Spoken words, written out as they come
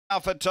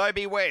for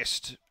Toby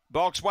West.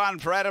 Box 1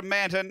 for Adam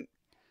Manton.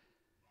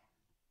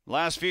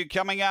 Last few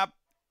coming up.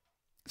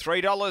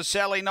 $3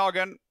 Sally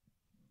Noggin.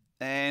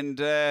 And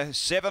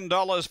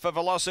 $7 for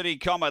Velocity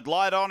Comet.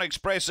 Light On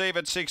Express Eve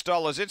at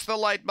 $6. It's the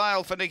late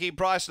mail for Nicky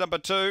Price, number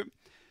 2.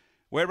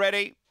 We're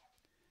ready.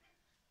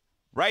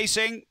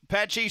 Racing,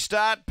 patchy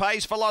start,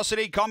 pace,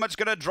 Velocity Comet's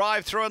going to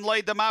drive through and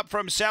lead them up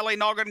from Sally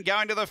Noggin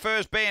going to the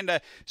first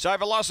bend. So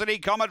Velocity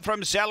Comet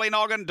from Sally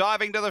Noggin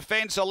diving to the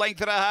fence, a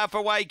length and a half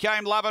away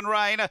came Love and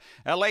Rain.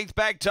 A length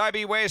back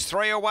Toby West,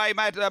 3 away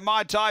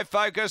My Tai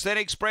Focus, then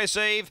Express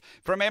Eve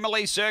from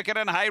Emily Circuit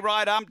and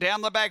Hayride Ump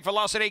down the back.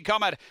 Velocity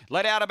Comet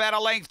let out about a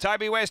length,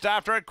 Toby West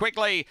after it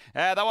quickly.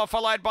 They were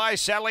followed by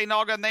Sally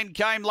Noggin, then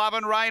came Love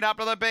and Rain up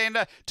to the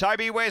bend.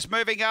 Toby West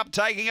moving up,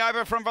 taking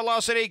over from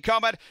Velocity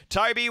Comet.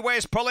 Toby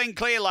West pulling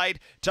clear late.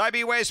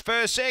 Toby West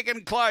first,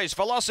 second close.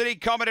 Velocity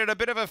Comet in a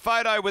bit of a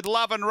photo with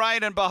Love and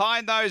Rain, and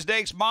behind those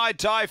next My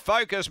Tai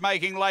Focus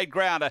making late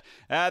ground.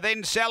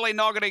 Then Sally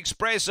Noggin,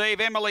 Express Eve,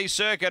 Emily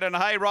Circuit and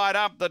Hayride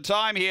Up. The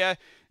time here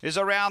is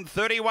around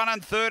 31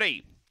 and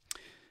 30.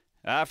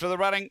 After the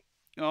running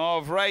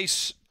of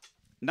race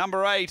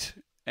number 8,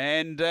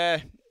 and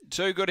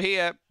too good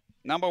here.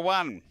 Number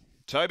 1,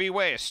 Toby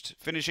West,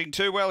 finishing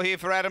too well here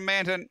for Adam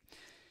Manton.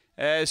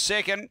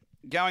 Second,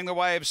 going the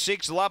way of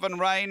 6, Love and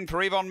Rain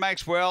for Yvonne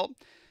Maxwell.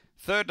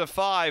 Third to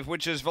 5,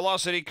 which is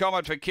Velocity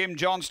Comet for Kim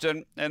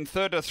Johnston. And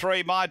third to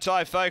 3, My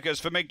Tai Focus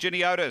for Mick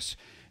Ginny Otis.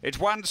 It's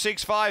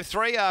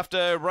 1-6-5-3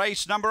 after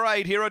race number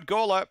 8 here at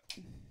Gawler.